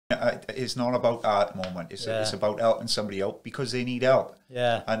It's not about that at the moment. It's about helping somebody out because they need help.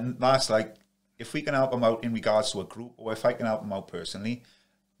 Yeah. And that's like, if we can help them out in regards to a group, or if I can help them out personally,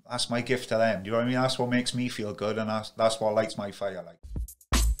 that's my gift to them. Do you know what I mean? That's what makes me feel good, and that's what lights my fire. Like.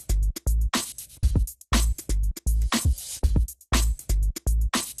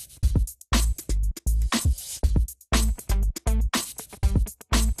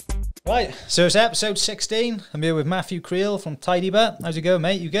 Right, so it's episode 16. I'm here with Matthew Creel from Tidybutt. How's it going,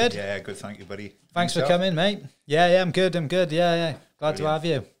 mate? You good? Yeah, good. Thank you, buddy. Thanks for coming, mate. Yeah, I'm good. Yeah. Glad to have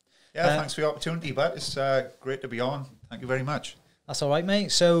you. Yeah, thanks for the opportunity, but it's great to be on. Thank you very much. That's all right,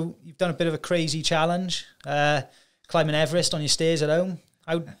 mate. So you've done a bit of a crazy challenge, climbing Everest on your stairs at home.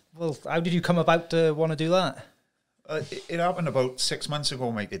 How did you come about to want to do that? It happened about 6 months ago,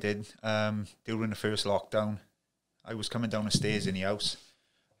 mate. It did. During the first lockdown, I was coming down the stairs in the house,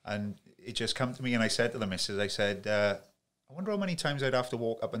 and it just come to me, and I said to the missus, I said, I wonder how many times I'd have to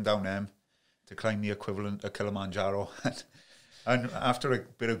walk up and down them to climb the equivalent of Kilimanjaro. And after a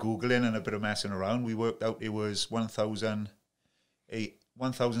bit of Googling and a bit of messing around, we worked out it was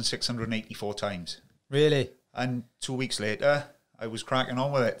 1,684 times. Really? And 2 weeks later, I was cracking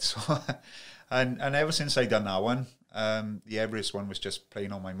on with it. So, and ever since I done that one, the Everest one was just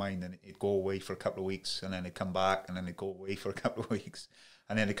playing on my mind, and it'd go away for a couple of weeks, and then it'd come back, and then it'd go away for a couple of weeks,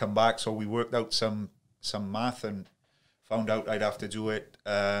 and then it'd come back. So we worked out some math and found out I'd have to do it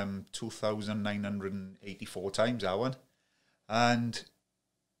 2,984 times, that one. And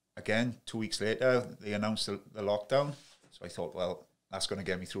again, 2 weeks later, they announced the lockdown. So I thought, well, that's going to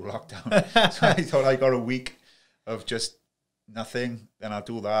get me through lockdown. So I thought I got a week of just nothing, then I'll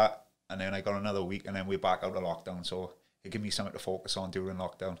do that. And then I got another week, and then we're back out of lockdown. So it gave me something to focus on during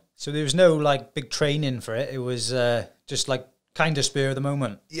lockdown. So there was no like big training for it. It was just like kind of spur of the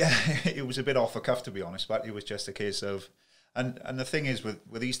moment. Yeah, it was a bit off the cuff, to be honest, but it was just a case of, and the thing is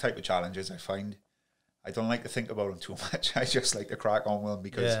with these type of challenges, I find I don't like to think about them too much. I just like to crack on with them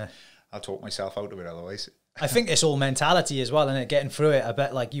because I'll talk myself out of it otherwise. I think it's all mentality as well, isn't it? Getting through it. I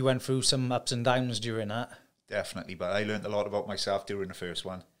bet like you went through some ups and downs during that. Definitely, but I learned a lot about myself during the first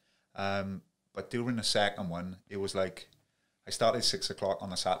one. But during the second one, it was like I started at 6 o'clock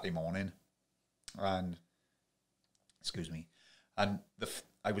on a Saturday morning, and I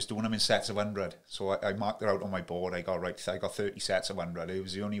was doing them in sets of 100. So I marked it out on my board. I got 30 sets of 100. It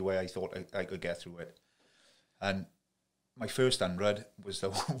was the only way I thought I could get through it. And my first 100 was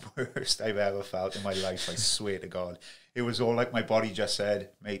the worst I've ever felt in my life. I swear to God. It was all like my body just said,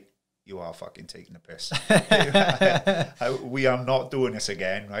 mate, you are fucking taking the piss. We are not doing this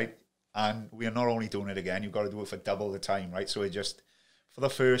again, right? And we are not only doing it again, you've got to do it for double the time, right? So it just, for the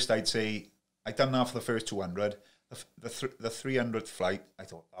first, I'd say, I'd done that for the first 200. The 300th flight, I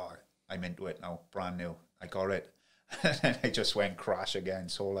thought, oh, I'm into it now, brand new. I got it. And then I just went crash again.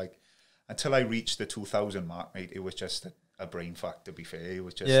 So like, until I reached the 2,000 mark, mate, it was just a brain fuck, to be fair. It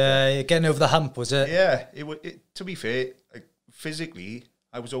was just... Yeah, getting over the hump, was it? Yeah, to be fair, like, physically,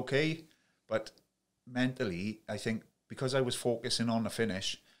 I was okay. But mentally, I think, because I was focusing on the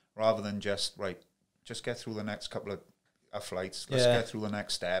finish, rather than just get through the next couple of flights, let's get through the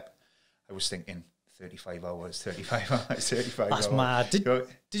next step, I was thinking, 35 hours. That's mad. Did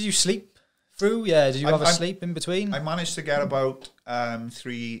you sleep through? Yeah, did you have a sleep in between? I managed to get about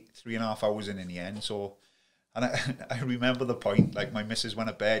 3.5 hours in the end. So, and I remember the point, like my missus went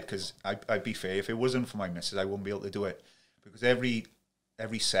to bed, because I'd be fair, if it wasn't for my missus, I wouldn't be able to do it, because every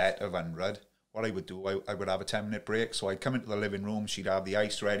set of 100, what I would do, I would have a 10-minute break. So I'd come into the living room, she'd have the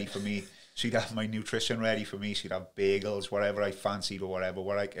ice ready for me, she'd have my nutrition ready for me, she'd have bagels, whatever I fancied or whatever,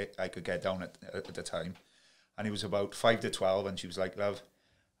 what I could get down at the time. And it was about 5 to 12, and she was like, love,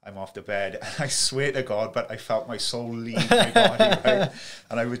 I'm off to bed. And I swear to God, but I felt my soul leave my body, right?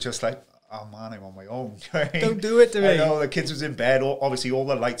 And I was just like, oh man, I'm on my own. Don't do it to me. I know, the kids was in bed, obviously all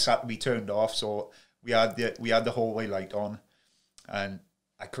the lights had to be turned off, so we had the hallway light on, and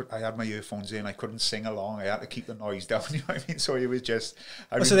I had my earphones in. I couldn't sing along. I had to keep the noise down. You know what I mean? So it was just...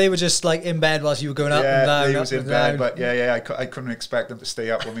 so they were just like in bed whilst you were going up and down. Yeah, they was in bed. But I couldn't expect them to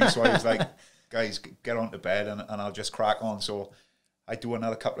stay up with me. So I was like, guys, get on to bed and I'll just crack on. So I'd do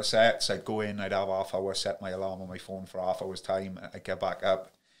another couple of sets. I'd go in. I'd have half hour, set my alarm on my phone for half hour's time. I'd get back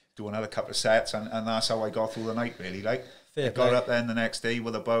up, do another couple of sets. And that's how I got through the night, really. Like, I got up then the next day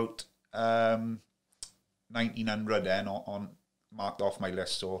with about 1,900 then on marked off my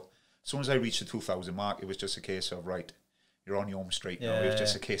list. So as soon as I reached the 2,000 mark, it was just a case of, right, you're on your home straight now. It was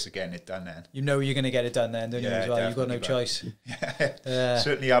just a case of getting it done then. You know you're going to get it done then, don't you, as well? You've got no choice.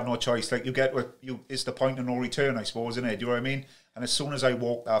 Certainly have no choice. Like, it's the point of no return, I suppose, isn't it? Do you know what I mean? And as soon as I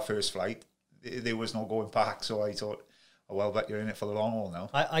walked that first flight, there was no going back. So I thought, oh well, but you're in it for the long haul now.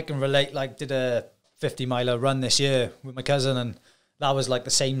 I can relate. Like, did a 50-miler run this year with my cousin, and that was like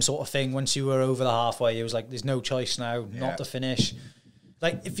the same sort of thing. Once you were over the halfway, it was like, there's no choice now not to finish.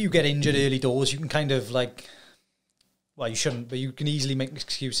 Like, if you get injured early doors, you can kind of like, well, you shouldn't, but you can easily make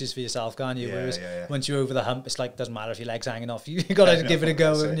excuses for yourself, can't you? Whereas once you're over the hump, it's like, doesn't matter if your leg's hanging off. You got to give it a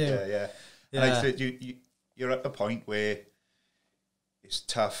go, haven't you? Yeah. And I think you're at the point where it's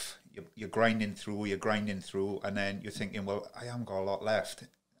tough. You're grinding through, and then you're thinking, well, I haven't got a lot left.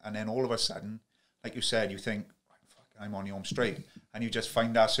 And then all of a sudden, like you said, you think, fuck, I'm on the home straight. And you just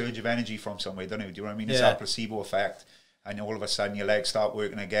find that surge of energy from somewhere, don't you? Do you know what I mean? It's that placebo effect. And all of a sudden, your legs start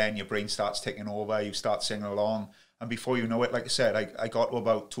working again, your brain starts ticking over, you start singing along. And before you know it, like I said, I got to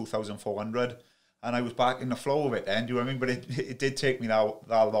about 2,400, and I was back in the flow of it then, do you know what I mean? But it did take me that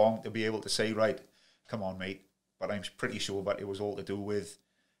long to be able to say, right, come on, mate. But I'm pretty sure that it was all to do with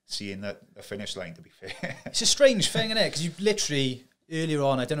seeing the finish line, to be fair. It's a strange thing, isn't it? Because you literally, earlier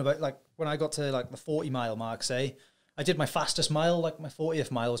on, I don't know about, like, when I got to, like, the 40-mile mark, say, I did my fastest mile, like, my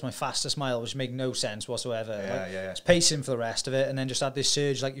 40th mile was my fastest mile, which made no sense whatsoever. It's pacing for the rest of it, and then just had this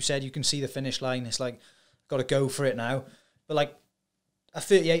surge, like you said, you can see the finish line. It's like, got to go for it now. But, like, at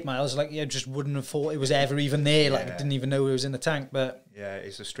 38 miles, like, you just wouldn't have thought it was ever even there. Like, I didn't even know it was in the tank, but... Yeah,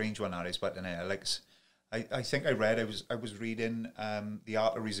 it's a strange one, that is, but, like... I think I was reading The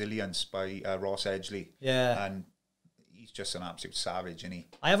Art of Resilience by Ross Edgley. Yeah. And he's just an absolute savage, isn't he?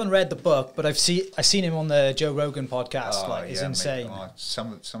 I haven't read the book, but I've seen him on the Joe Rogan podcast. It's insane. Mate,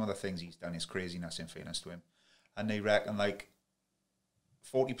 some of the things he's done is craziness, in fairness to him. And they reckon, like,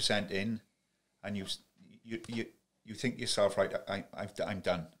 40% in, and you think to yourself, right, I'm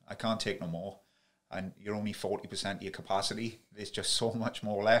done. I can't take no more. And you're only 40% of your capacity. There's just so much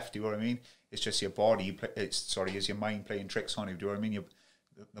more left. Do you know what I mean? It's just your body. It's your mind playing tricks on you. Do you know what I mean?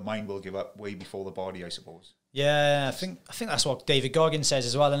 The mind will give up way before the body, I suppose. Yeah, I think that's what David Goggins says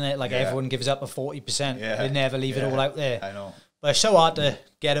as well, isn't it? Like, everyone gives up a 40%. Yeah. They never leave it all out there. I know. But it's so hard to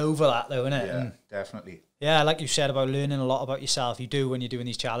get over that, though, isn't it? Yeah, definitely. Yeah, like you said about learning a lot about yourself. You do when you're doing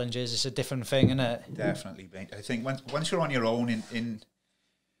these challenges. It's a different thing, isn't it? Definitely, mate. I think once you're on your own in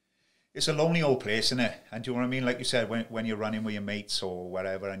it's a lonely old place, isn't it? And do you know what I mean? Like you said, when you're running with your mates or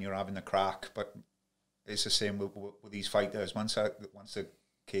whatever, and you're having the crack, but it's the same with these fighters. Once the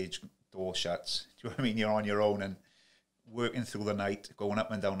cage door shuts, do you know what I mean? You're on your own and working through the night, going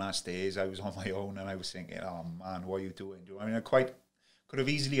up and down that stairs. I was on my own, and I was thinking, oh man, what are you doing? Do you know what I mean? I could have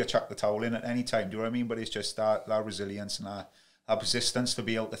easily chucked the towel in at any time. Do you know what I mean? But it's just that resilience and that persistence to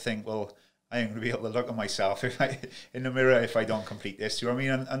be able to think, well, I ain't going to be able to look at myself in the mirror if I don't complete this. Do you know what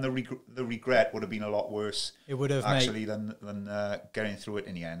I mean? And the regret would have been a lot worse. It would have, actually, than getting through it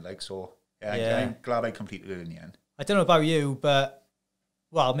in the end. Like, so, I'm glad I completed it in the end. I don't know about you, but,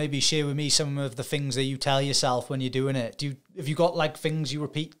 well, maybe share with me some of the things that you tell yourself when you're doing it. Have you got, like, things you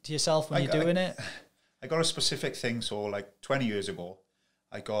repeat to yourself when you're doing it? I got a specific thing. So, like, 20 years ago,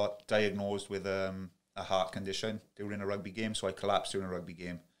 I got diagnosed with a heart condition during a rugby game. So I collapsed during a rugby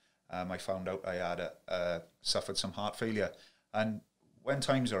game. I found out I had suffered some heart failure. And when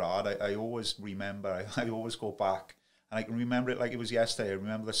times are hard, I always remember, I always go back, and I can remember it like it was yesterday. I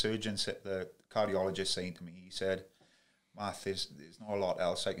remember the surgeon, the cardiologist saying to me, he said, Matt, there's not a lot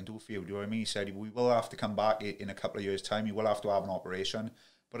else I can do for you. Do you know what I mean? He said, we will have to come back in a couple of years' time. You will have to have an operation.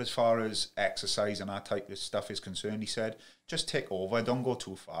 But as far as exercise and that type of stuff is concerned, he said, just take over, don't go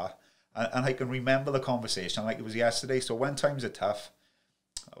too far. And I can remember the conversation like it was yesterday. So when times are tough,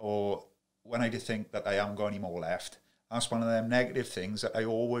 or when I did think that I haven't got any more left, that's one of them negative things that I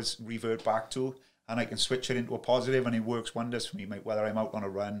always revert back to, and I can switch it into a positive, and it works wonders for me, mate. Whether I'm out on a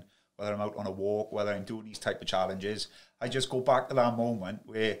run, whether I'm out on a walk, whether I'm doing these type of challenges, I just go back to that moment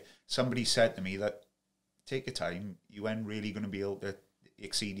where somebody said to me that, take your time, you ain't really going to be able to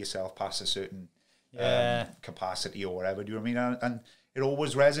exceed yourself past a certain capacity or whatever. Do you know what I mean? And it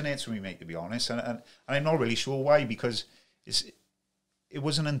always resonates with me, mate, to be honest, and I'm not really sure why, because it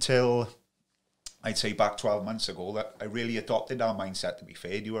wasn't until, I'd say, back 12 months ago that I really adopted that mindset, to be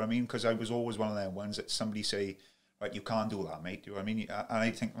fair. Do you know what I mean? Because I was always one of them ones that somebody say, right, you can't do that, mate. Do you know what I mean? And I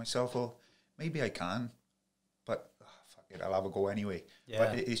think to myself, well, maybe I can, but fuck it, I'll have a go anyway. Yeah.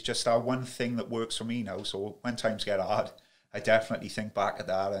 But it's just that one thing that works for me now. So when times get hard, I definitely think back at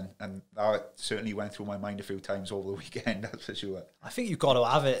that, and that certainly went through my mind a few times over the weekend, that's for sure. I think you've got to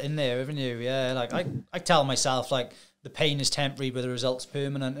have it in there, haven't you? Yeah, like I tell myself, like, the pain is temporary, but the result's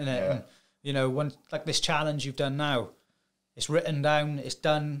permanent, innit? Yeah. And, you know, when, like, this challenge you've done now, it's written down, it's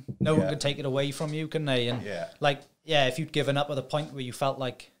done, no one can take it away from you, can they? And, if you'd given up at the point where you felt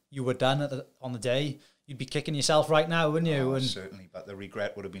like you were done on the day, you'd be kicking yourself right now, wouldn't you? And certainly, but the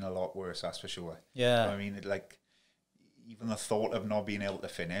regret would have been a lot worse, that's for sure. Yeah. I mean, even the thought of not being able to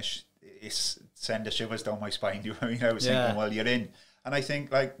finish, it's send the shivers down my spine. Do you know what I mean? I was thinking, well, you're in. And I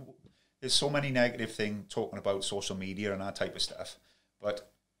think, like, there's so many negative things talking about social media and that type of stuff.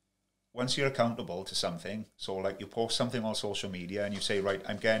 But once you're accountable to something, so like you post something on social media and you say, right,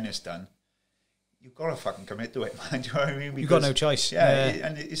 I'm getting this done, you've got to fucking commit to it, man. Do you know what I mean? Because, you've got no choice. Yeah,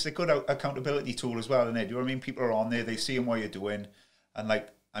 and it's a good accountability tool as well, isn't it? Do you know what I mean? People are on there, they see what you're doing. And like,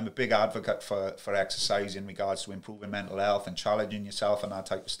 I'm a big advocate for exercise in regards to improving mental health and challenging yourself and that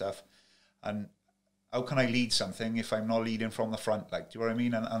type of stuff. And how can I lead something if I'm not leading from the front? Like, do you know what I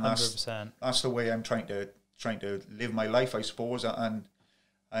mean? And 100%. That's the way I'm trying to live my life, I suppose,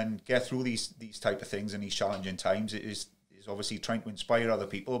 and get through these type of things in these challenging times. It is obviously trying to inspire other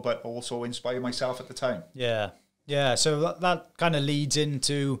people, but also inspire myself at the time. Yeah. So that kind of leads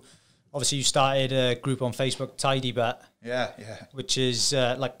into, obviously you started a group on Facebook, Tidy Bet. Yeah. Which is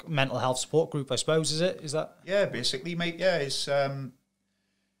like mental health support group, I suppose, is it? Is that? Yeah, basically, mate. Yeah, it's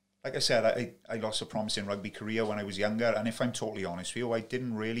like I said, I lost a promising rugby career when I was younger, and if I'm totally honest with you, I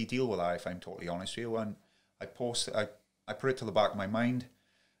didn't really deal with that, if I'm totally honest with you, and I put it to the back of my mind.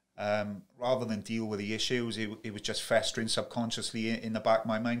 Rather than deal with the issues, it was just festering subconsciously in the back of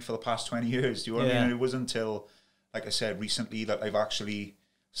my mind for the past 20 years. Do you know what I mean? And it wasn't until, like I said, recently that I've actually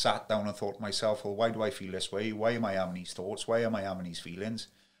sat down and thought to myself, well, why do I feel this way? Why am I having these thoughts? Why am I having these feelings?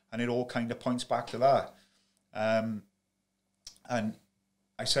 And it all kind of points back to that. And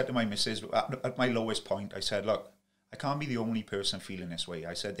I said to my missus, at my lowest point, I said, look, I can't be the only person feeling this way.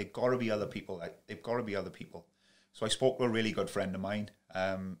 I said, there've got to be other people. They've got to be other people. So I spoke to a really good friend of mine.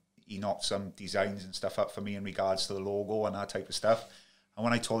 He knocked some designs and stuff up for me in regards to the logo and that type of stuff. And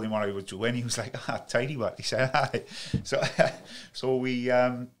when I told him what I was doing, he was like, tidy what? He said, hi. So we,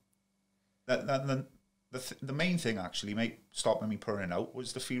 the main thing actually, stopping me pouring out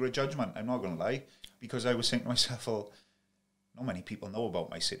was the fear of judgment. I'm not going to lie, because I was thinking to myself, well, not many people know about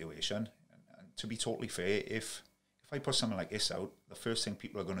my situation. And to be totally fair, if I put something like this out, the first thing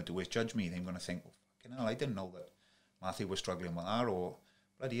people are going to do is judge me. They're going to think, well, fucking hell, I didn't know that Matthew was struggling with that, or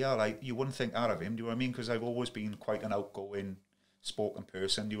bloody hell, you wouldn't think that of him. Do you know what I mean? Because I've always been quite an outgoing, spoken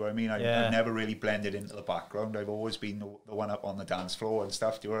person. Do you know what I mean? I've never really blended into the background. I've always been the one up on the dance floor and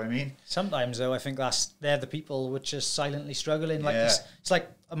stuff. Do you know what I mean? Sometimes though, I think they're the people which are silently struggling. Like it's like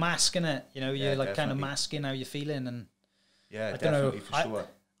a mask, innit? You know, you're like definitely kind of masking how you're feeling, and yeah, definitely for sure.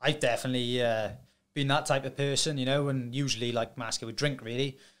 I've definitely been that type of person, you know, and usually like mask it with drink.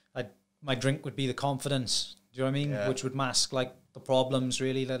 Really, my drink would be the confidence. Do you know what I mean? Yeah. Which would mask like the problems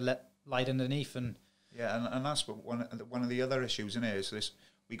really that light underneath. And yeah, and that's one of the other issues in here is this: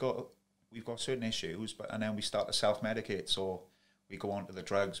 we've got certain issues, and then we start to self-medicate. So we go on to the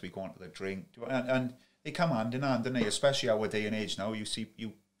drugs, we go on to the drink, and they come hand in hand, don't they? Especially our day and age now. You see,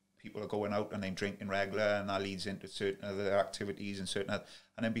 people are going out and then drinking regular, and that leads into certain other activities and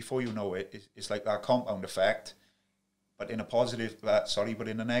and then before you know it, it's like that compound effect. But in a positive, but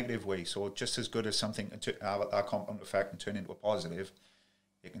in a negative way. So just as good as something to have that compound effect and turn into a positive,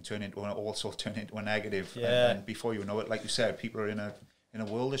 it can also turn into a negative. Yeah. And before you know it, like you said, people are in a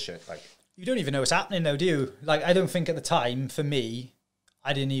world of shit. Like, you don't even know what's happening though, do you? Like, I don't think at the time, for me,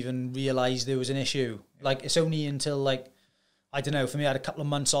 I didn't even realise there was an issue. Yeah. Like, it's only until like, I don't know, for me, I had a couple of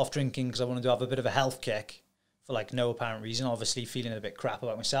months off drinking because I wanted to have a bit of a health kick for like no apparent reason, obviously feeling a bit crap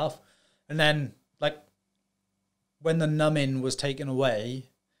about myself. And then like, when the numbing was taken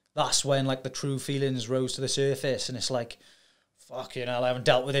away, that's when like the true feelings rose to the surface, and it's like, fucking hell, I haven't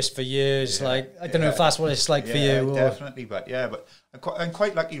dealt with this for years. Yeah, like, I don't know if that's what it's like for you. Definitely, but I'm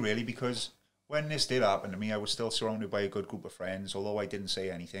quite lucky really, because when this did happen to me, I was still surrounded by a good group of friends, although I didn't say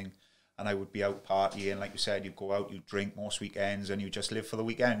anything, and I would be out partying, like you said, you'd go out, you'd drink most weekends, and you just live for the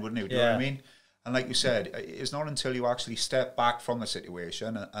weekend, wouldn't you? Do you know what I mean? And like you said, it's not until you actually step back from the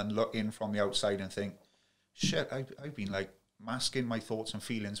situation and look in from the outside and think, shit, I've been like masking my thoughts and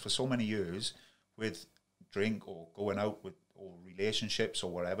feelings for so many years with drink or going out with or relationships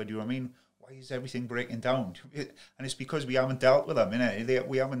or whatever. Do you know what I mean? Why is everything breaking down? And it's because we haven't dealt with them, innit?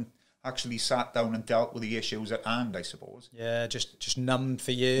 We haven't actually sat down and dealt with the issues at hand, I suppose. Yeah, just numbed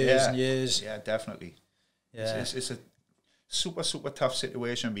for years and years. Yeah, definitely. Yeah, it's a super, super tough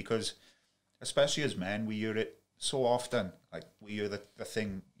situation, because especially as men, we hear it so often. Like, we hear the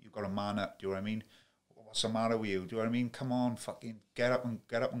thing, you've got to man up. Do you know what I mean? What's the matter with you? Do you know what I mean? Come on, fucking get up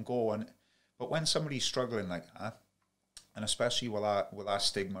and go. But when somebody's struggling like that, and especially with our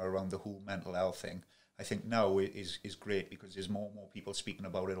stigma around the whole mental health thing, I think now is great, because there's more and more people speaking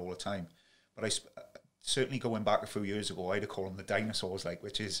about it all the time. But certainly going back a few years ago, I'd call them the dinosaurs, like,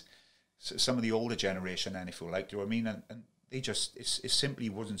 which is some of the older generation, and if you like, do you know what I mean? And they just, it simply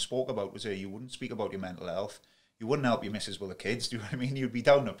wasn't spoke about, was it? You wouldn't speak about your mental health. you wouldn't help your missus with the kids. Do you know what I mean? You'd be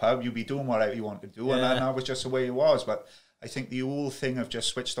down the pub, you'd be doing whatever you want to do, and that was just the way it was. But I think the whole thing have just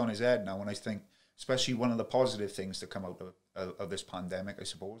switched on his head now, and I think, especially one of the positive things to come out of this pandemic, I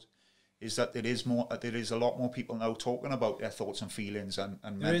suppose, is that there is a lot more people now talking about their thoughts and feelings, and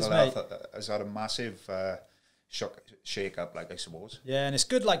mental health has had a massive shake up, like, I suppose. Yeah, and it's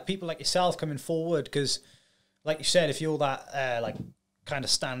good, like, people like yourself coming forward, because, like you said, if you're that like kind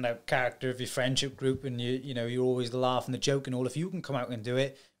of standout character of your friendship group, and you know you're always the laugh and the joke and all, if you can come out and do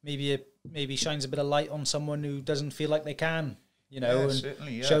it, maybe shines a bit of light on someone who doesn't feel like they can, you know,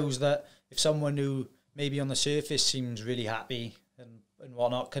 and shows that if someone who maybe on the surface seems really happy and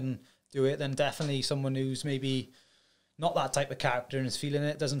whatnot can do it, then definitely someone who's maybe not that type of character and is feeling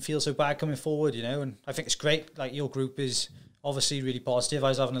it doesn't feel so bad coming forward, you know. And I think it's great, like, your group is obviously really positive. I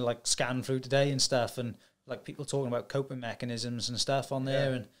was having to, like, scan through today and stuff, and like people talking about coping mechanisms and stuff on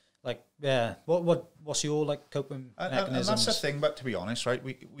there, and like, what's your, like, coping mechanisms? And that's the thing. But to be honest, right,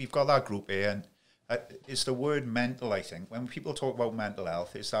 we've got that group here, and it's the word mental. I think when people talk about mental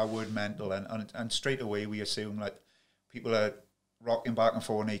health, it's that word mental, and straight away we assume like people are rocking back and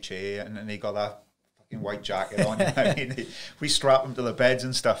forth in a chair, and then they got that fucking white jacket on. You know what I mean? We strap them to the beds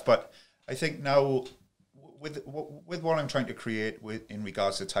and stuff. But I think now with what I'm trying to create in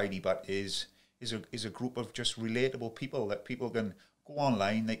regards to Tidy But is a group of just relatable people that people can go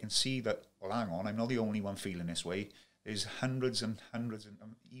online, they can see that, well, hang on, I'm not the only one feeling this way. There's hundreds and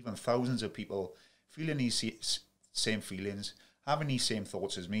even thousands of people feeling these same feelings, having these same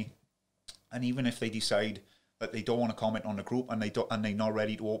thoughts as me. And even if they decide that they don't want to comment on the group, and they're not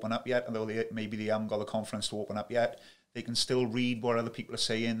ready to open up yet, although maybe they haven't got the confidence to open up yet, they can still read what other people are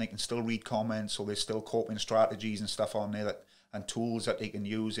saying, they can still read comments, so there's still coping strategies and stuff on there and tools that they can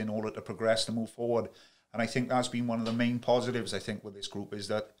use in order to progress, to move forward. And I think that's been one of the main positives, I think, with this group, is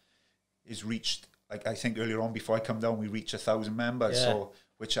that it's reached, like, I think earlier on before I come down, we reached 1,000 members. Yeah. So,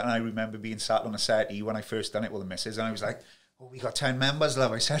 and I remember being sat on a settee when I first done it with the missus, and I was like, oh, we got 10 members,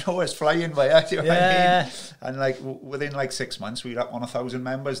 love. I said, oh, it's flying by. You know what I mean? And like within like 6 months, we're up on 1,000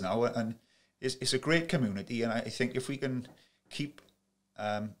 members now, and it's a great community. And I think if we can keep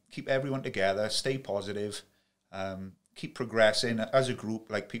everyone together, stay positive, keep progressing as a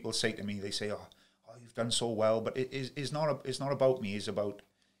group. Like people say to me, they say, "Oh, you've done so well," but it's not about me. It's about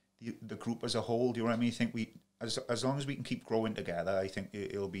the group as a whole. Do you know what I mean? I think as long as we can keep growing together, I think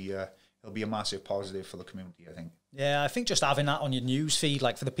it'll be a massive positive for the community, I think. Yeah, I think just having that on your news feed,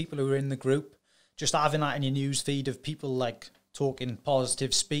 like for the people who are in the group, just having that in your news feed of people like talking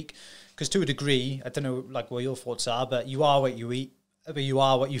positive speak, because to a degree, I don't know like what your thoughts are, but you are what you eat, but you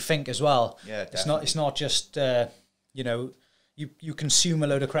are what you think as well. Yeah, definitely. It's not just you know, you consume a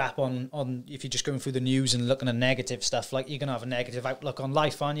load of crap on if you're just going through the news and looking at negative stuff, like you're gonna have a negative outlook on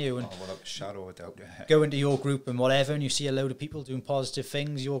life, aren't you? And without a shadow of a doubt. Go into your group and whatever, and you see a load of people doing positive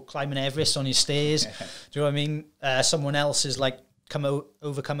things. You're climbing Everest on your stairs. Do you know what I mean? Someone else is like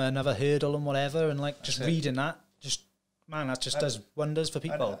overcome another hurdle and whatever, and like just reading that, that just does wonders for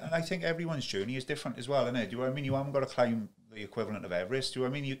people. And I think everyone's journey is different as well, isn't it? Do you know what I mean? You haven't got to climb the equivalent of Everest. Do you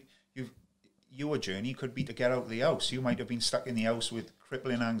know what I mean? Your journey could be to get out of the house. You might have been stuck in the house with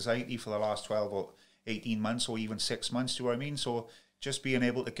crippling anxiety for the last 12 or 18 months or even 6 months, do you know what I mean? So just being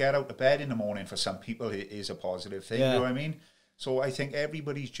able to get out of bed in the morning for some people is a positive thing, do you know what I mean? So I think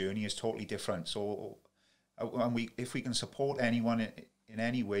everybody's journey is totally different. So if we can support anyone in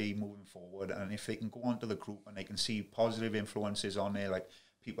any way moving forward, and if they can go onto the group and they can see positive influences on there, like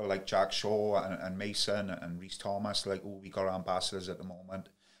people like Jack Shaw and Mason and Rhys Thomas, like we got our ambassadors at the moment,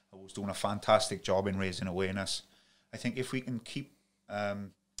 who's doing a fantastic job in raising awareness. I think if we can keep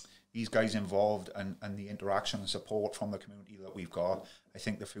these guys involved and the interaction and support from the community that we've got, I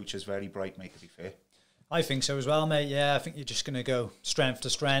think the future's very bright, mate, to be fair. I think so as well, mate. Yeah, I think you're just going to go strength to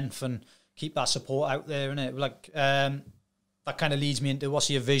strength and keep that support out there, innit? Like, that kind of leads me into what's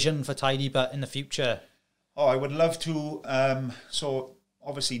your vision for Tidy But in the future? Oh, I would love to. So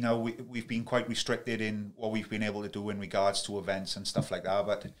obviously now we've been quite restricted in what we've been able to do in regards to events and stuff like that,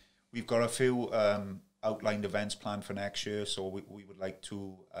 but we've got a few outlined events planned for next year. So we would like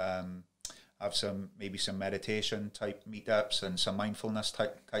to have some meditation type meetups and some mindfulness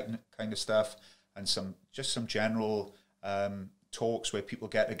type kind of stuff, and some general talks where people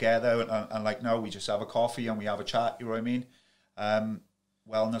get together and like now we just have a coffee and we have a chat, you know what I mean?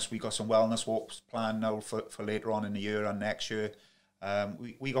 Wellness, we got some wellness walks planned now for later on in the year and next year.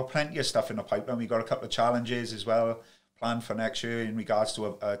 We got plenty of stuff in the pipeline. We got a couple of challenges as well planned for next year in regards to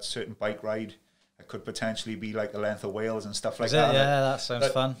a certain bike ride, It could potentially be like the length of Wales and stuff like Is that. It? Yeah, that sounds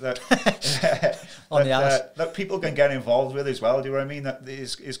fun. That people can get involved with as well. Do you know what I mean? That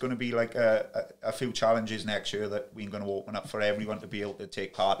is going to be like a few challenges next year that we're going to open up for everyone to be able to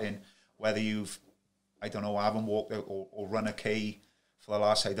take part in. Whether you've, I don't know, haven't walked or run a K for the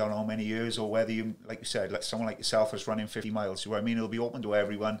last, I don't know how many years, or whether you, like you said, like someone like yourself is running 50 miles. Do you know what I mean? It'll be open to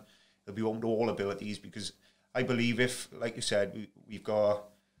everyone. It'll be open to all abilities, because I believe if, like you said, we've got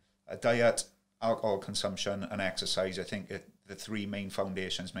a diet, alcohol consumption and exercise, I think the three main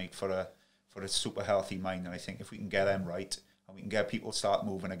foundations make for a super healthy mind. And I think if we can get them right, and we can get people start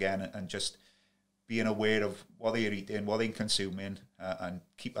moving again, and just being aware of what they're eating, what they're consuming, and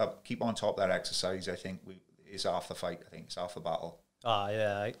keep on top of that exercise, I think is half the fight. I think it's half the battle.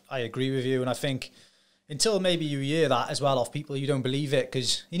 Yeah, I agree with you. And I think until maybe you hear that as well off people, you don't believe it.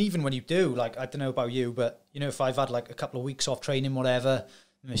 Because even when you do, like, I don't know about you, but, you know, if I've had like a couple of weeks off training, whatever,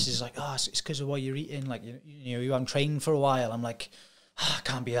 and this is like, it's because of what you're eating. Like, you know, you haven't trained for a while. I'm like, it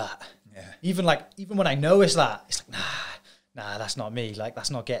can't be that. Yeah. Even when I know it's that, it's like, nah, that's not me. Like, that's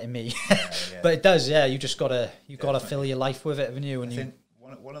not getting me. Yeah. But it does, yeah. You just gotta fill your life with it, haven't you? And I think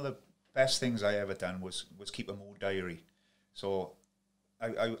one of the best things I ever done was keep a mood diary. So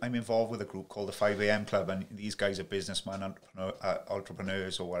I'm involved with a group called the 5 a.m. Club, and these guys are businessmen,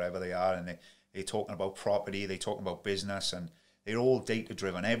 entrepreneurs or whatever they are, and they're talking about property, they're talking about business, and they're all data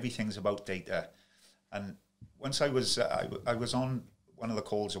driven. Everything's about data. And once I was on one of the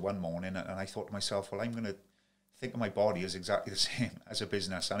calls one morning, and I thought to myself, well, I'm going to think of my body as exactly the same as a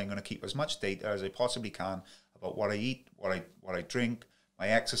business, and I'm going to keep as much data as I possibly can about what I eat, what I drink, my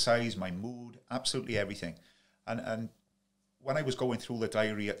exercise, my mood, absolutely everything. And when I was going through the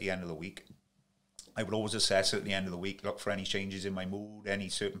diary at the end of the week, I would always assess it at the end of the week, look for any changes in my mood, any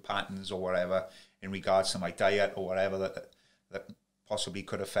certain patterns or whatever in regards to my diet or whatever that possibly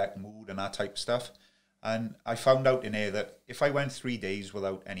could affect mood and that type of stuff. And I found out in here that if I went 3 days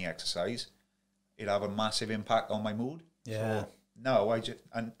without any exercise, it'd have a massive impact on my mood. Yeah. So, no,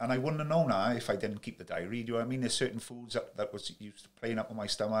 I wouldn't have known that if I didn't keep the diary. Do you know what I mean? There's certain foods that was used to playing up on my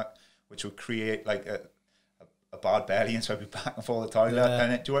stomach, which would create like a bad belly, and so I'd be back and forth the toilet. Yeah.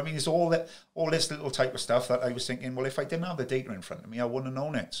 And do you know what I mean? It's all this little type of stuff that I was thinking, well, if I didn't have the data in front of me, I wouldn't have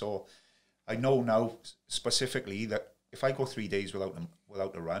known it. So I know now specifically that if I go 3 days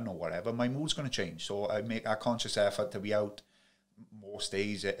without a run or whatever, my mood's going to change. So I make a conscious effort to be out most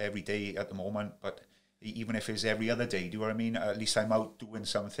days, every day at the moment, but even if it's every other day, do you know what I mean? At least I'm out doing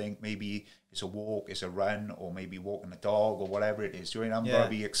something. Maybe it's a walk, it's a run, or maybe walking a dog or whatever it is. Do you know what I mean? I'm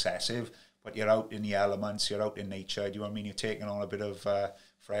going to be excessive, but you're out in the elements, you're out in nature. Do you know what I mean? You're taking on a bit of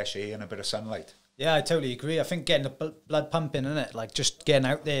fresh air and a bit of sunlight. Yeah, I totally agree. I think getting the blood pumping, innit? Like just getting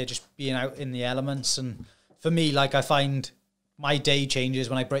out there, just being out in the elements. And for me, like I find my day changes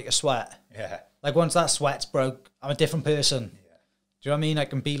when I break a sweat. Yeah. Like once that sweat's broke, I'm a different person. Yeah. Do you know what I mean? I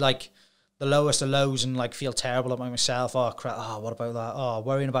can be like the lowest of lows and like feel terrible about myself. Oh crap! Oh, what about that? Oh,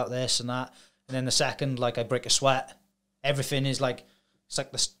 worrying about this and that. And then the second like I break a sweat, everything is like it's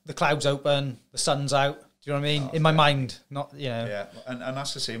like the clouds open, the sun's out. Do you know what I mean? In my mind, not you know. Yeah, and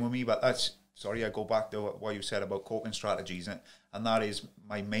that's the same with me. But that's I go back to what you said about coping strategies, and that is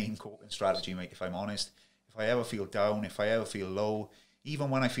my main coping strategy, mate. If I'm honest, if I ever feel down, if I ever feel low,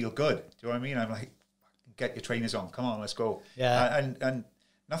 even when I feel good, do you know what I mean? I'm like, get your trainers on, come on, let's go. Yeah, and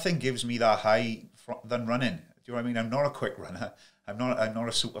nothing gives me that high than running. Do you know what I mean? I'm not a quick runner. I'm not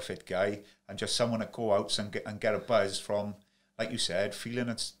a super fit guy. I'm just someone that go out and get a buzz from, like you said, feeling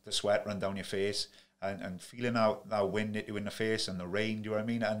the sweat run down your face and feeling that wind hit you in the face and the rain. Do you know what I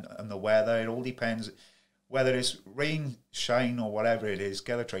mean? And the weather. It all depends. Whether it's rain, shine, or whatever it is,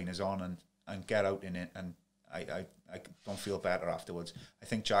 get the trainers on and get out in it. And I don't feel better afterwards. I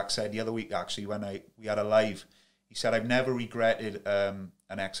think Jack said the other week actually when we had a live. He said, I've never regretted an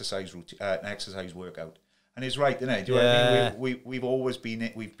exercise routine, an exercise workout. And he's right, isn't it? Do you know what I mean? We've always been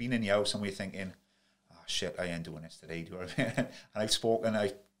in the house and we're thinking, oh, shit, I ain't doing this today. Do you know what I mean? And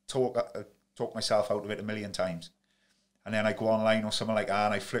I talk myself out of it a million times. And then I go online or something like that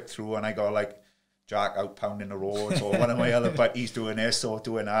and I flick through and I go like, Jack out pounding the roads or one of my other buddies doing this or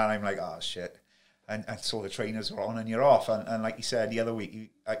doing that. And I'm like, oh, shit. And so the trainers are on and you're off. And like you said the other week,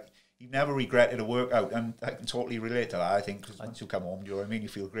 you've never regretted a workout, and I can totally relate to that. I think because once you come home, do you know what I mean? You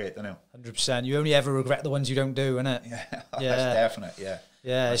feel great, don't you? 100%. You only ever regret the ones you don't do, innit? Yeah, that's definite. Yeah,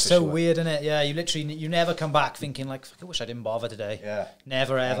 yeah. It's so weird, innit? Yeah, you never come back thinking like, I wish I didn't bother today. Yeah,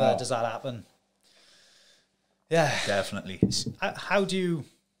 never ever does that happen. Yeah, definitely. How do you?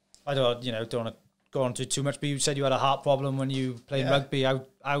 I don't want to go on to too much, but you said you had a heart problem when you played rugby.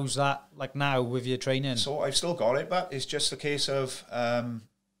 How's that like now with your training? So I've still got it, but it's just a case of.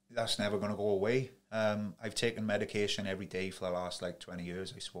 that's never going to go away. I've taken medication every day for the last like 20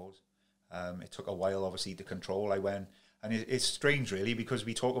 years, I suppose. It took a while, obviously, to control. And it's strange, really, because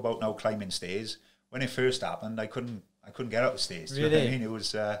we talk about now climbing stairs. When it first happened, I couldn't get up the stairs. Really? Do you know what I mean? It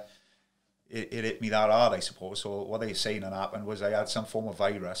was, it hit me that hard, I suppose. So what they saying had happened was I had some form of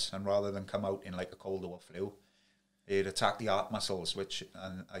virus, and rather than come out in like a cold or flu, it attacked the heart muscles,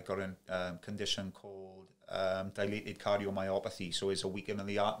 and I got a condition called dilated cardiomyopathy. So it's a weakening of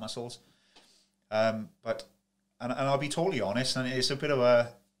the heart muscles. But I'll be totally honest, and it's a bit of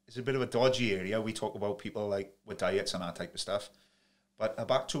a dodgy area. We talk about people like with diets and that type of stuff. But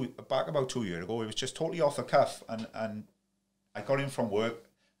back about 2 years ago, it was just totally off the cuff, and I got in from work.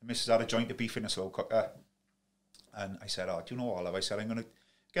 The missus had a joint of beef in a slow cooker, and I said, "Oh, do you know, Olive?" I said, "I'm going to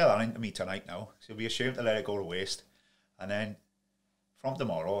get that into me tonight now. So it'll be a shame to let it go to waste." And then from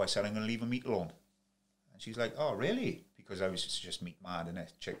tomorrow, I said, "I'm going to leave the meat alone." And she's like, "Oh, really?" Because I was just meat mad and a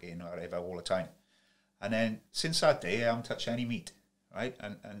chicken or whatever all the time. And then since that day, I haven't touched any meat, right?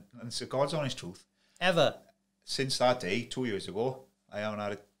 And so God's honest truth. Ever? Since that day, 2 years ago, I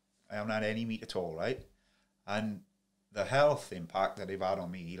haven't had any meat at all, right? And the health impact that they've had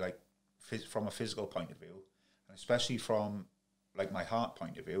on me, like from a physical point of view, and especially from like my heart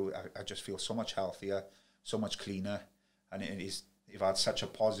point of view, I just feel so much healthier, so much cleaner, and they've had such a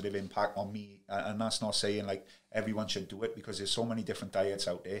positive impact on me. And that's not saying like everyone should do it, because there's so many different diets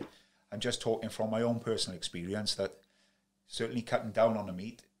out there. I'm just talking from my own personal experience that certainly cutting down on the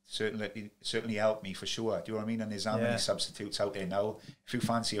meat certainly helped me for sure. Do you know what I mean? And there's that many substitutes out there now. If you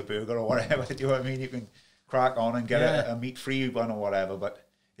fancy a burger or whatever, do you know what I mean? You can crack on and get a meat-free one or whatever. But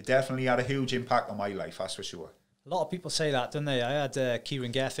it definitely had a huge impact on my life, that's for sure. A lot of people say that, don't they? I had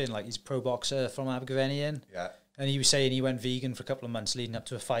Kieran Geffen, like he's a pro boxer from Abergavenny. Yeah. And he was saying he went vegan for a couple of months leading up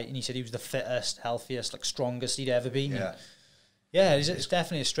to a fight, and he said he was the fittest, healthiest, like strongest he'd ever been. Yeah. Yeah, it's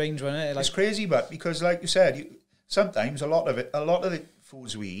definitely a strange one, isn't it? Like, it's crazy, but because like you said, sometimes a lot of the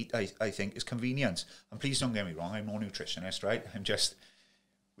foods we eat, I think, is convenience. And please don't get me wrong, I'm no nutritionist, right? I'm just,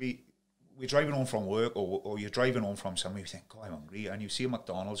 we're driving home from work, or you're driving home from somewhere, you think, God, I'm hungry, and you see a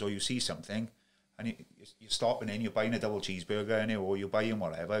McDonald's or you see something, and you're stopping in, you're buying a double cheeseburger in it, or you're buying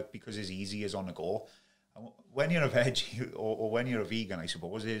whatever, because it's easy, it's on the go. And when you're a veg, or when you're a vegan, I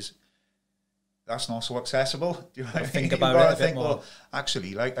suppose, that's not so accessible. Do you know what I mean? Think about it a bit more. Well,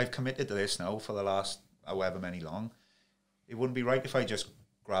 actually, like, I've committed to this now for the last however many long. It wouldn't be right if I just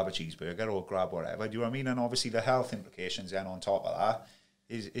grab a cheeseburger or grab whatever. Do you know what I mean? And obviously the health implications then on top of that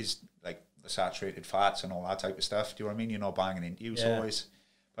is like the saturated fats and all that type of stuff. Do you know what I mean? You're not banging into you. So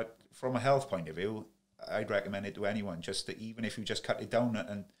but from a health point of view, I'd recommend it to anyone, just that even if you just cut it down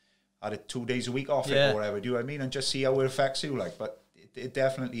and had it 2 days a week off it or whatever, do you know what I mean? And just see how it affects you. Like, but it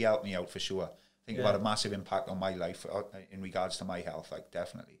definitely helped me out for sure. I think it had a massive impact on my life in regards to my health, like,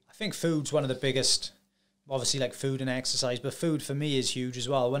 definitely. I think food's one of the biggest, obviously, like food and exercise, but food for me is huge as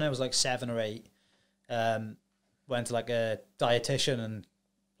well. When I was like 7 or 8, went to like a dietitian, and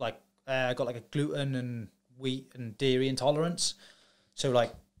like I got like a gluten and wheat and dairy intolerance. So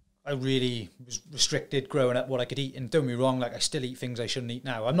like I really was restricted growing up what I could eat. And don't be wrong, like I still eat things I shouldn't eat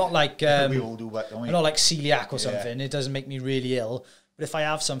now. I'm not like we all do that, don't we? I'm not like celiac or something. It doesn't make me really ill. But if I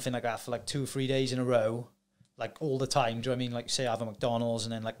have something like that for like 2 or 3 days in a row, like all the time, do you know what I mean? Like say I have a McDonald's,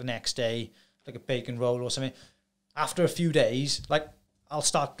 and then like the next day, like a bacon roll or something. After a few days, like I'll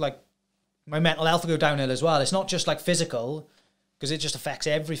start, like my mental health will go downhill as well. It's not just like physical, because it just affects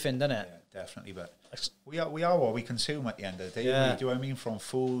everything, doesn't it? Yeah, definitely. But we are what we consume at the end of the day. Yeah. Do you know what I mean? From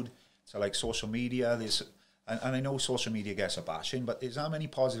food to like social media. And I know social media gets a bashing, but there's that many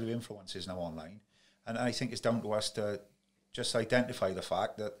positive influences now online. And I think it's down to us to just identify the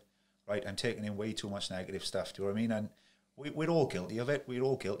fact that, right, I'm taking in way too much negative stuff. Do you know what I mean? And we're all guilty of it. We're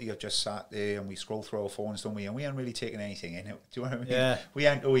all guilty of just sat there and we scroll through our phones, don't we? And we aren't really taking anything in it. Do you know what I mean? Yeah. We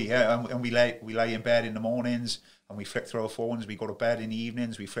aren't, and we lay in bed in the mornings and we flick through our phones. We go to bed in the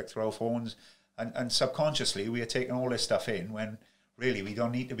evenings, we flick through our phones. And subconsciously we are taking all this stuff in when really we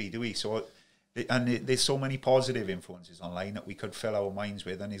don't need to be, do we? So, there's so many positive influences online that we could fill our minds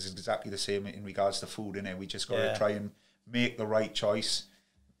with. And it's exactly the same in regards to food, innit? We just got to try and make the right choice,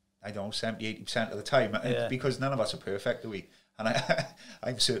 I don't know, 70-80% of the time, because none of us are perfect, do we? And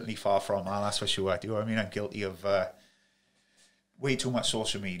I'm certainly far from that, that's for sure. Do you know what I mean? I'm guilty of way too much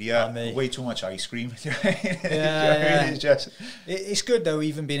social media, way too much ice cream. It's good though,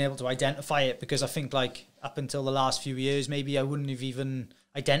 even being able to identify it, because I think like up until the last few years, maybe I wouldn't have even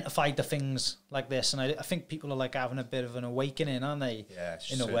identified the things like this. And I think people are like having a bit of an awakening, aren't they? Yeah,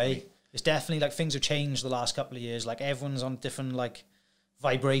 in a way. It's definitely like things have changed the last couple of years. Like everyone's on different like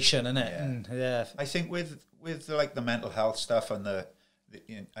vibration, innit? Yeah. And, I think with like the mental health stuff and the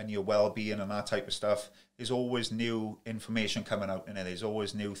and your well-being and that type of stuff, there's always new information coming out, and there's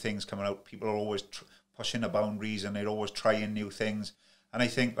always new things coming out. People are always pushing the boundaries, and they're always trying new things. And I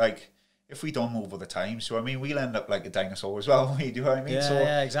think, like, if we don't move with the times, so I mean, we'll end up like a dinosaur as well. Do you know what I mean? Yeah, so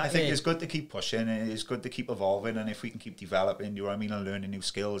yeah, exactly. I think it's good to keep pushing, and it's good to keep evolving, and if we can keep developing, do you know what I mean, and learning new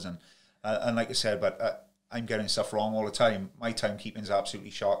skills, and like I said, but I'm getting stuff wrong all the time. My timekeeping is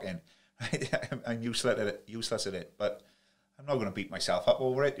absolutely shocking. I'm useless at it, but I'm not going to beat myself up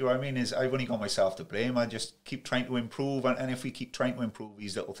over it. You know what I mean? I've only got myself to blame. I just keep trying to improve, and if we keep trying to improve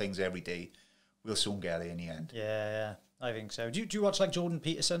these little things every day, we'll soon get there in the end. Yeah, I think so. Do you watch like Jordan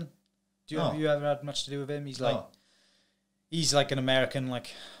Peterson? Have you ever had much to do with him? He's like an American,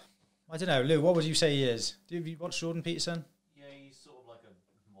 like, I don't know, Lou, what would you say he is? Have you watched Jordan Peterson? Yeah, he's sort of like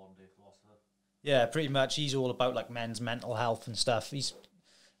a modern day philosopher. Yeah, pretty much. He's all about like men's mental health and stuff.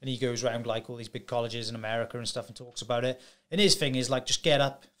 And he goes around like all these big colleges in America and stuff and talks about it. And his thing is like, just get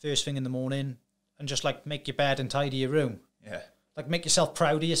up first thing in the morning and just like make your bed and tidy your room. Yeah. Like make yourself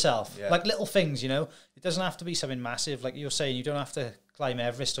proud of yourself. Yeah. Like little things, you know. It doesn't have to be something massive. Like you're saying, you don't have to climb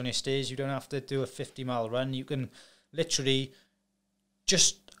Everest on your stairs. You don't have to do a 50-mile run. You can literally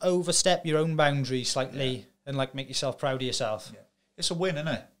just overstep your own boundaries slightly and like make yourself proud of yourself. Yeah. It's a win, isn't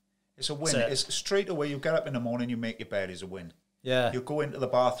it? It's a win. It's straight away. You get up in the morning, you make your bed is a win. Yeah. You go into the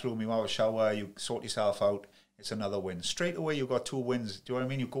bathroom, you have a shower, you sort yourself out, it's another win. Straight away, you've got 2 wins. Do you know what I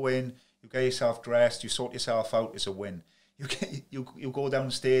mean? You go in, you get yourself dressed, you sort yourself out, it's a win. You go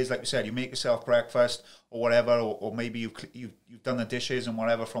downstairs, like you said, you make yourself breakfast or whatever, or maybe you've done the dishes and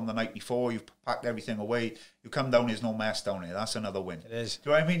whatever from the night before, you've packed everything away, you come down, there's no mess down there, that's another win. It is. Do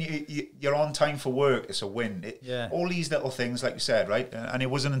you know what I mean? You're on time for work, it's a win. All these little things, like you said, right? And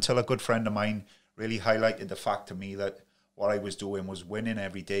it wasn't until a good friend of mine really highlighted the fact to me that what I was doing was winning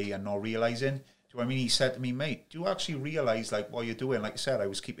every day and not realising. Do you know what I mean? He said to me, mate, do you actually realise like what you're doing? Like I said, I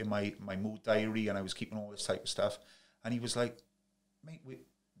was keeping my mood diary and I was keeping all this type of stuff. And he was like, mate,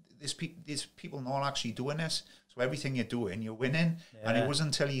 there's people not actually doing this. So everything you're doing, you're winning. Yeah. And it wasn't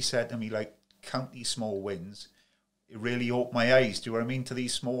until he said to me, like, count these small wins. It really opened my eyes. Do you know what I mean? To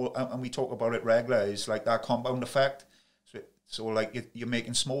these small, and we talk about it regularly, it's like that compound effect. So like you're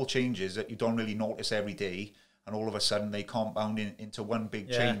making small changes that you don't really notice every day. And all of a sudden they compound into one big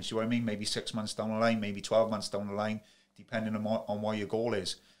change. Do you know what I mean? Maybe 6 months down the line, maybe 12 months down the line, depending on what your goal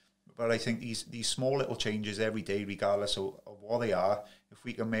is. But I think these small little changes every day, regardless of what they are, if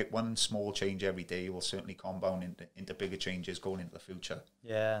we can make one small change every day, we'll certainly compound into bigger changes going into the future.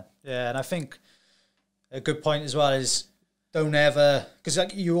 Yeah, and I think a good point as well is don't ever, because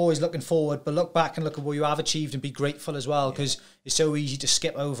like you're always looking forward, but look back and look at what you have achieved and be grateful as well, because it's so easy to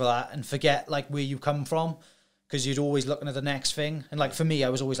skip over that and forget like where you come from, because you're always looking at the next thing. And like for me, I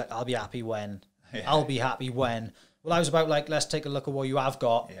was always like, I'll be happy when. I'll be happy when. Well, I was about like, let's take a look at what you have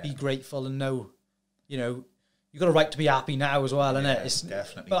got, be grateful and know, you know, you've got a right to be happy now as well, innit? It's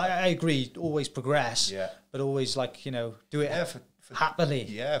definitely. But I agree, always progress, but always like, you know, do it happily.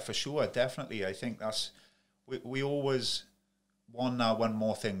 Yeah, for sure, definitely. I think that's, we always want now one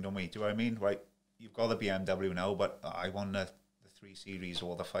more thing, don't we? Do you know what I mean? Right, you've got the BMW now, but I want the 3 Series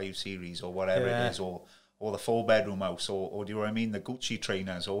or the 5 Series or whatever it is, or the 4-bedroom house, or do you know what I mean, the Gucci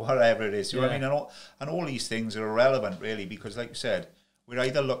trainers, or whatever it is. Do you know what I mean? And all these things are irrelevant, really, because like you said, we're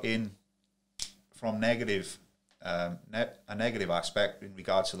either looking from a negative aspect in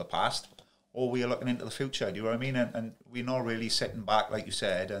regards to the past, or we are looking into the future. Do you know what I mean? And we're not really sitting back, like you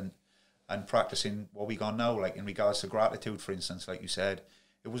said, and practicing what we got now, like in regards to gratitude, for instance, like you said.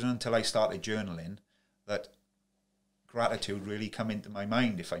 It wasn't until I started journaling that gratitude really come into my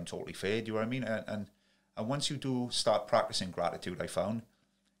mind, if I'm totally fair. Do you know what I mean? And once you do start practicing gratitude, I found,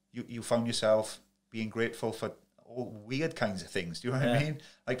 you found yourself being grateful for all weird kinds of things. Do you know what I mean?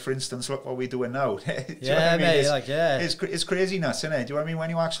 Like, for instance, look what we're doing now. Do you know what I mean? It's craziness, isn't it? Do you know what I mean? When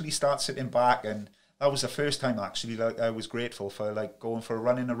you actually start sitting back, and that was the first time actually, like, I was grateful for like going for a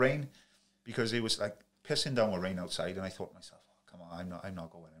run in the rain, because it was like pissing down with rain outside, and I thought to myself, oh, come on, I'm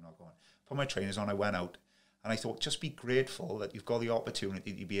not going. Put my trainers on, I went out, and I thought, just be grateful that you've got the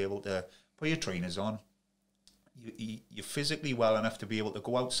opportunity to be able to put your trainers on. You're physically well enough to be able to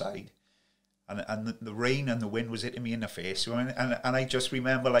go outside, and the rain and the wind was hitting me in the face, and I just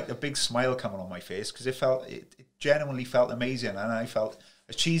remember like a big smile coming on my face, because it genuinely felt amazing, and I felt,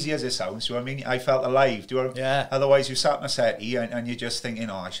 as cheesy as it sounds, you know what I mean, I felt alive. Do you know? Yeah. Otherwise you sat in a settee and you're just thinking,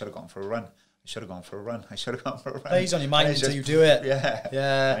 oh, I should have gone for a run. Plays on your mind until you do it.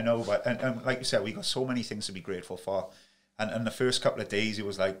 Yeah. I know, but and like you said, we got so many things to be grateful for, and the first couple of days it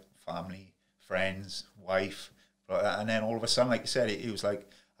was like family, friends, wife. And then all of a sudden, like you said, it was like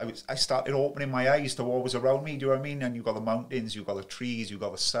I started opening my eyes to what was around me. Do you know what I mean? And you've got the mountains, you've got the trees, you've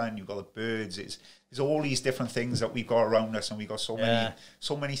got the sun, you've got the birds. There's all these different things that we've got around us, and we've got so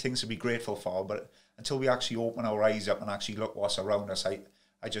many things to be grateful for. But until we actually open our eyes up and actually look what's around us,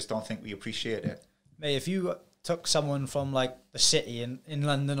 I just don't think we appreciate it. Mate, if you took someone from like the city in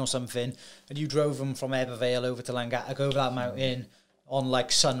London or something, and you drove them from Everest over to Langatag over that mountain on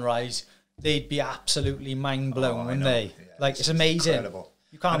like sunrise, they'd be absolutely mind blown, wouldn't they? Yeah, like it's amazing. Incredible.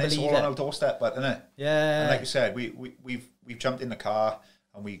 You can't believe it. It's all on our doorstep, but isn't it? Yeah. And like you said, we've jumped in the car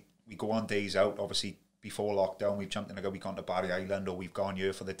and we go on days out. Obviously, before lockdown, we've jumped in the car. We've gone to Barry Island, or we've gone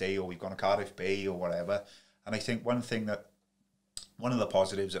here for the day, or we've gone to Cardiff Bay, or whatever. And I think one of the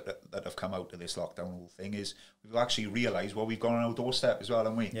positives that have come out of this lockdown whole thing is we've actually realised we've got on our doorstep as well,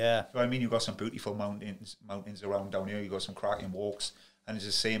 haven't we? Yeah. So I mean, you've got some beautiful mountains around down here. You've got some cracking walks, and it's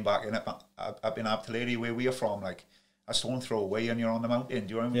the same back in up in Abtillery where we are from, like a stone throw away, and you're on the mountain.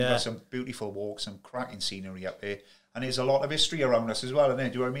 Do you know what I mean? Yeah. You've got some beautiful walks, some cracking scenery up there, and there's a lot of history around us as well, isn't there?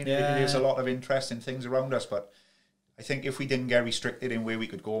 Do you know what I mean? Yeah. There's a lot of interesting things around us, but I think if we didn't get restricted in where we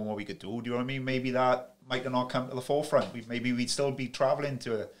could go and what we could do you know what I mean? Maybe that might have not come to the forefront. Maybe we'd still be travelling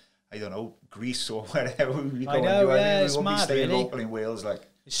to, I don't know, Greece or wherever we'd be going. I know, yeah, it's we won't mad, be staying really. local in Wales, like.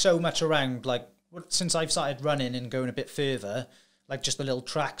 There's so much around, like, since I've started running and going a bit further, like just the little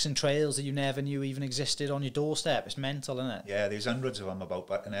tracks and trails that you never knew even existed on your doorstep. It's mental, isn't it? Yeah, there's hundreds of them about,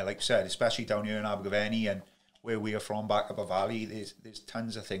 but like you said, especially down here in Abergavenny and where we are from, back up a valley, there's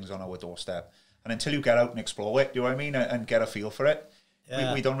tons of things on our doorstep. And until you get out and explore it, do you know what I mean, and get a feel for it,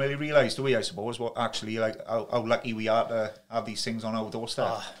 we don't really realise, do we, I suppose, what actually, like, how lucky we are to have these things on our doorstep.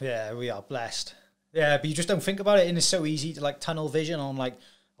 Oh, yeah, we are blessed. Yeah, but you just don't think about it, and it's so easy to, like, tunnel vision on, like,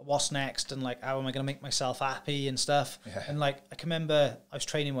 what's next and, like, how am I going to make myself happy and stuff. Yeah. And, like, I can remember I was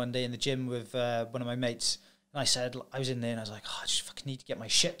training one day in the gym with one of my mates, and I said, I was in there, and I was like, I just fucking need to get my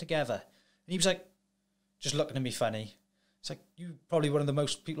shit together. And he was like, just looking at me funny. It's like, you probably one of the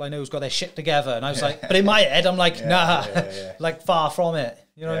most people I know who's got their shit together. And I was like, but in my head, I'm like, nah, like far from it.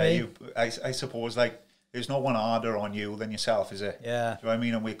 You know what I mean? I suppose, like, there's no one harder on you than yourself, is it? Yeah. Do you know what I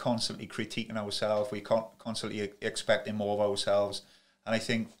mean? And we're constantly critiquing ourselves. We're constantly expecting more of ourselves. And I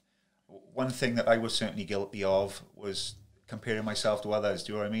think one thing that I was certainly guilty of was comparing myself to others.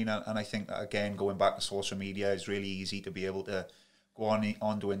 Do you know what I mean? And I think that, again, going back to social media, it's really easy to be able to go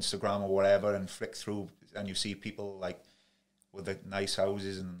onto Instagram or whatever and flick through, and you see people, like, with the nice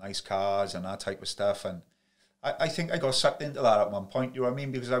houses and nice cars and that type of stuff. And I think I got sucked into that at one point, do you know what I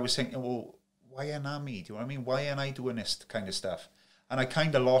mean? Because I was thinking, well, why ain't I me? Do you know what I mean? Why ain't I doing this kind of stuff? And I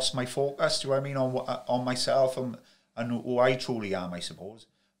kind of lost my focus, do you know what I mean, on myself and who I truly am, I suppose.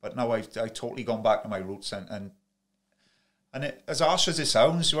 But now I've totally gone back to my roots, and it, as harsh as it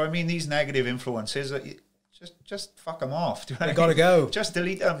sounds, do you know what I mean? These negative influences, just fuck them off. Do you know they gotta go. Just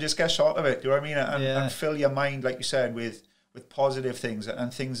delete them. Just get short of it. Do you know what I mean? And fill your mind, like you said, with positive things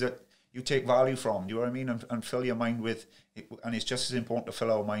and things that you take value from. Do you know what I mean? And fill your mind with, and it's just as important to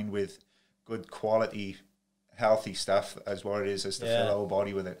fill our mind with good quality, healthy stuff as what it is as to fill our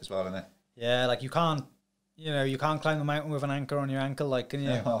body with it as well, isn't it? Yeah, like you can't climb the mountain with an anchor on your ankle, like, can you?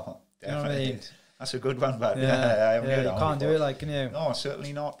 No, definitely. You know what I mean? That's a good one, but you can't do it, like, can you? No,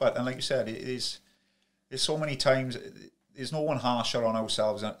 certainly not. But, and like you said, there's so many times, there's no one harsher on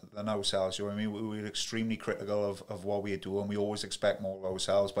ourselves than ourselves. You know what I mean? We're extremely critical of what we do, and we always expect more of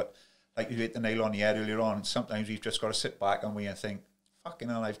ourselves. But like you hit the nail on the head earlier on, sometimes we've just got to sit back and think, fucking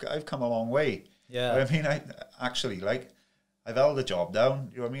hell, I've come a long way. Yeah. You know what I mean, I've held the job down.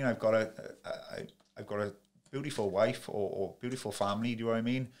 You know what I mean? I've got a beautiful wife or beautiful family. Do you know what I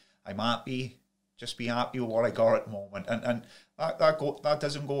mean? I'm happy. Just be happy with what I got at the moment, and that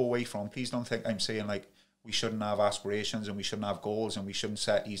doesn't go away from. Please don't think I'm saying, like, we shouldn't have aspirations and we shouldn't have goals and we shouldn't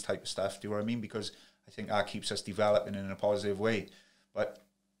set these type of stuff. Do you know what I mean? Because I think that keeps us developing in a positive way. But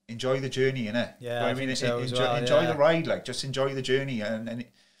enjoy the journey, innit? Yeah, I mean, enjoy the ride. Like, just enjoy the journey, and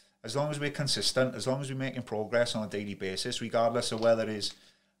as long as we're consistent, as long as we're making progress on a daily basis, regardless of whether it is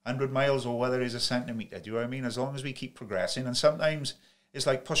 100 miles or whether it is a centimetre. Do you know what I mean? As long as we keep progressing, and sometimes it's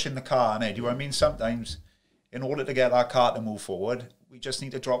like pushing the car, innit? Do you know what I mean? Sometimes, in order to get that car to move forward, we just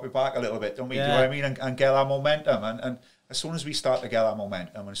need to drop it back a little bit, don't we? Yeah. Do you know what I mean? And get that momentum. And as soon as we start to get that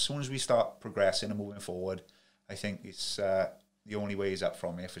momentum, and as soon as we start progressing and moving forward, I think it's the only way is up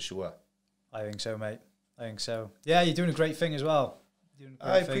from here, for sure. I think so, mate. I think so. Yeah, you're doing a great thing as well.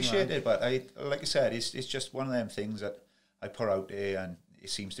 I appreciate it, but like I said, it's just one of them things that I put out there, and it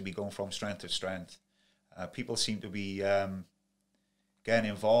seems to be going from strength to strength. People seem to be getting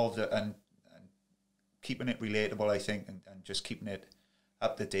involved and keeping it relatable, I think, and just keeping it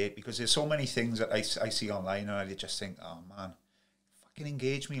up to date, because there's so many things that I see online, and I just think, oh man, fucking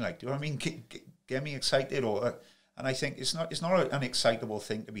engage me, like, do you know what I mean? Get me excited, and I think it's not an excitable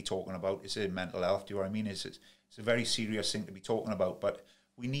thing to be talking about. It's in mental health, do you know what I mean? It's a very serious thing to be talking about, but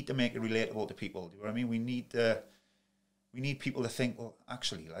we need to make it relatable to people, do you know what I mean? We need people to think, well,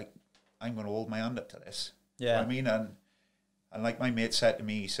 actually, like, I'm going to hold my hand up to this. Yeah. You know what I mean? And like my mate said to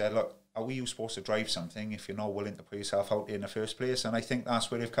me, he said, look, how are you supposed to drive something if you're not willing to put yourself out there in the first place? And I think that's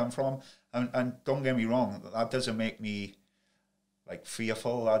where they've come from. And don't get me wrong, that doesn't make me, like,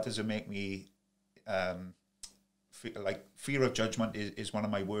 fearful. That doesn't make me, fear of judgment is one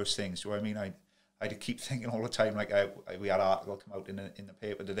of my worst things. Do you know what I mean? I keep thinking all the time, like, we had an article come out in the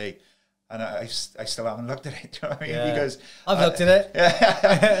paper today, and I still haven't looked at it. Do you know what I mean? Yeah. Because I've looked at it.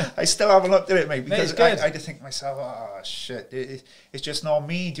 Yeah, I still haven't looked at it, mate. Because I just think to myself, oh shit, it's just not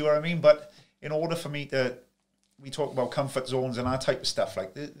me. Do you know what I mean? But in order for me we talk about comfort zones and that type of stuff.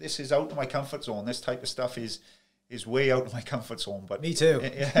 Like, this is out of my comfort zone. This type of stuff is way out of my comfort zone. But me too.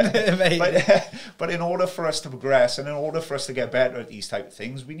 Yeah. but in order for us to progress and in order for us to get better at these type of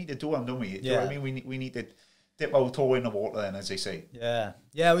things, we need to do them, don't we? Do you know what I mean? We need to dip our toe in the water, then, as they say.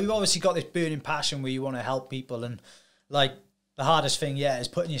 Yeah, we've obviously got this burning passion where you want to help people, and like the hardest thing is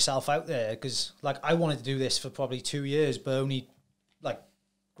putting yourself out there, because like I wanted to do this for probably 2 years, but only like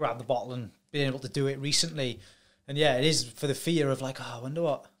grab the bottle and being able to do it recently. And yeah, it is for the fear of like, oh, I wonder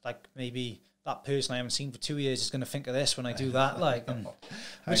what, like, maybe that person I haven't seen for 2 years is going to think of this when I do that, like,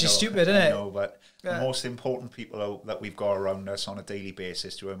 which is stupid, isn't it? I know, but the most important people that we've got around us on a daily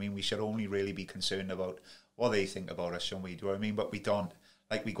basis, do you know what I mean? We should only really be concerned about what they think about us, shouldn't we? Do you know what I mean? But we don't.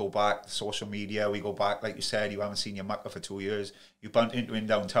 Like, we go back to social media, we go back, like you said, you haven't seen your mucker for 2 years, you bumped into him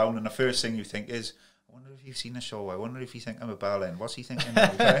downtown, and the first thing you think is, I wonder if you've seen the show, I wonder if you think I'm a Berlin, what's he thinking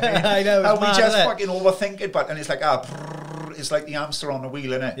now? I know, and we just fucking overthink it, and it's like, it's like the hamster on the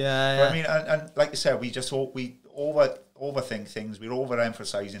wheel, innit? Yeah, you know what I mean? And like you said, we overthink things, we're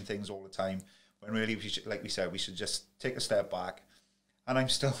overemphasizing things all the time, when really, like we said, we should just take a step back. And I'm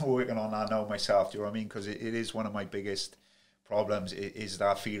still working on that now myself, do you know what I mean? Because it is one of my biggest problems, is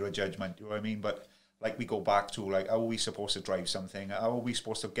that fear of judgment, do you know what I mean? But like, we go back to, like, how are we supposed to drive something? How are we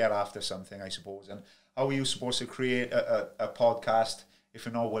supposed to get after something, I suppose? And how are you supposed to create a podcast if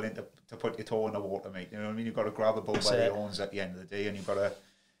you're not willing to put your toe in the water, mate? You know what I mean? You've got to grab the bull by the horns at the end of the day, and you've got to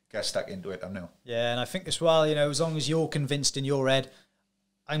get stuck into it, I know. Yeah, and I think as well, you know, as long as you're convinced in your head,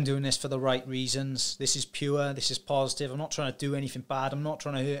 I'm doing this for the right reasons. This is pure. This is positive. I'm not trying to do anything bad. I'm not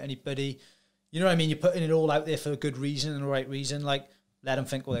trying to hurt anybody. You know what I mean? You're putting it all out there for a good reason and the right reason. Like, let them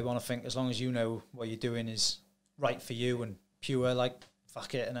think what they want to think. As long as you know what you're doing is right for you and pure, like,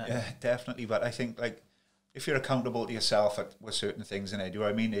 fuck it, innit? Yeah, definitely. But I think, like, if you're accountable to yourself with certain things, innit? Do you know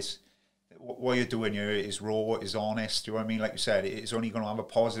what I mean? It's what you're doing here is raw, is honest. Do you know what I mean? Like you said, it's only going to have a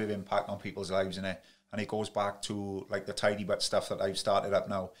positive impact on people's lives, innit? And it goes back to, like, the tidy but stuff that I've started up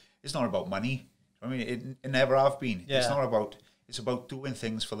now. It's not about money. I mean, it never have been. Yeah. It's about doing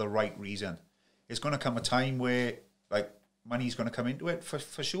things for the right reason. It's going to come a time where, like, money's going to come into it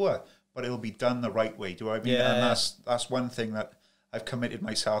for sure, but it'll be done the right way. Do you know what I mean? Yeah. And that's one thing that I've committed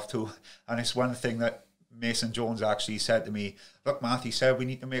myself to. And it's one thing that Mason Jones actually said to me, look, Matt, he said, we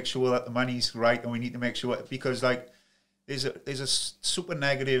need to make sure that the money's right, and we need to make sure, because, like, there's a super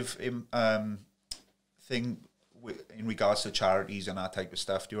negative thing in regards to charities and that type of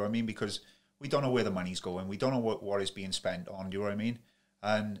stuff, do you know what I mean? Because we don't know where the money's going, we don't know what is being spent on, do you know what I mean?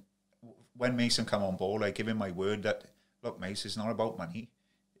 And when Mason come on board, I give him my word that, look, Mason, it's not about money,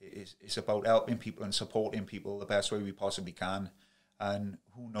 it's about helping people and supporting people the best way we possibly can. And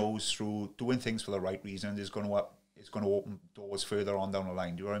who knows, through doing things for the right reasons, it's going to open doors further on down the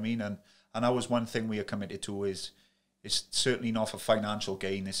line, do you know what I mean? And that was one thing we are committed to, is it's certainly not for financial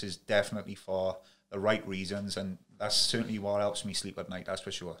gain, this is definitely for the right reasons, and that's certainly what helps me sleep at night, that's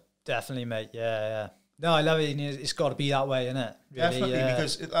for sure. Definitely, mate. Yeah. No, I love it. It's got to be that way, innit? Really, definitely,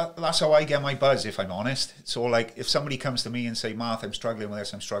 because that's how I get my buzz, if I'm honest. So, like, if somebody comes to me and say, Marth, I'm struggling with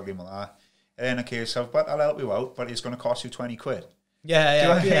this, I'm struggling with that, then a case of, but I'll help you out, but it's going to cost you 20 quid.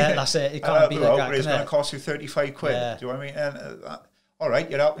 Yeah, that's it. It can't be like that, but it's going to cost you 35 quid. Yeah. Do you know what I mean? And all right,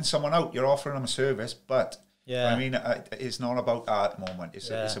 you're helping someone out, you're offering them a service, but I mean, it's not about that at the moment.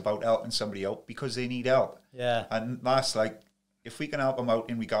 It's about helping somebody out because they need help. Yeah. And that's like, if we can help them out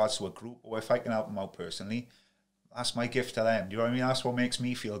in regards to a group, or if I can help them out personally, that's my gift to them. Do you know what I mean? That's what makes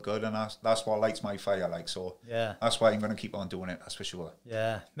me feel good, and that's what lights my fire, like. So yeah, that's why I'm going to keep on doing it, that's for sure.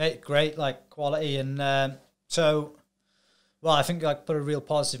 Yeah, mate, great, like, quality. And so, well, I think, like, put a real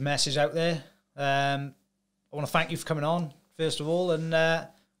positive message out there. I want to thank you for coming on, first of all, and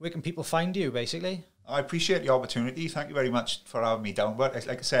where can people find you, basically? I appreciate the opportunity. Thank you very much for having me down. But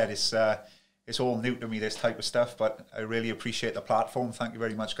like I said, it's all new to me, this type of stuff, but I really appreciate the platform. Thank you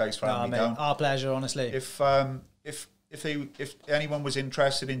very much, guys, for having me down. Our pleasure, honestly. If anyone was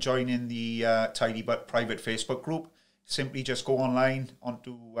interested in joining the Tidy Butt private Facebook group, simply just go online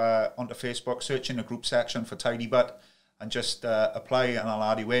onto Facebook, search in the group section for Tidy Butt, and just apply, and I'll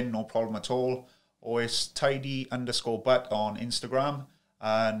add you in, no problem at all. Or it's tidy_butt on Instagram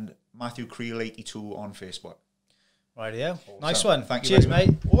and Matthew Creel 82 on Facebook. Rightio. Awesome. Nice one. Thank you. Cheers,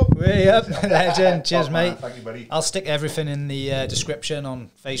 mate. Way up. Legend. Cheers, mate. Thank you, buddy. I'll stick everything in the description on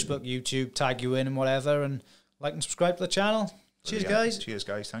Facebook, YouTube, tag you in and whatever, and like and subscribe to the channel. Cheers, guys. Cheers,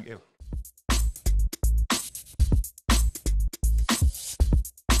 guys. Thank you.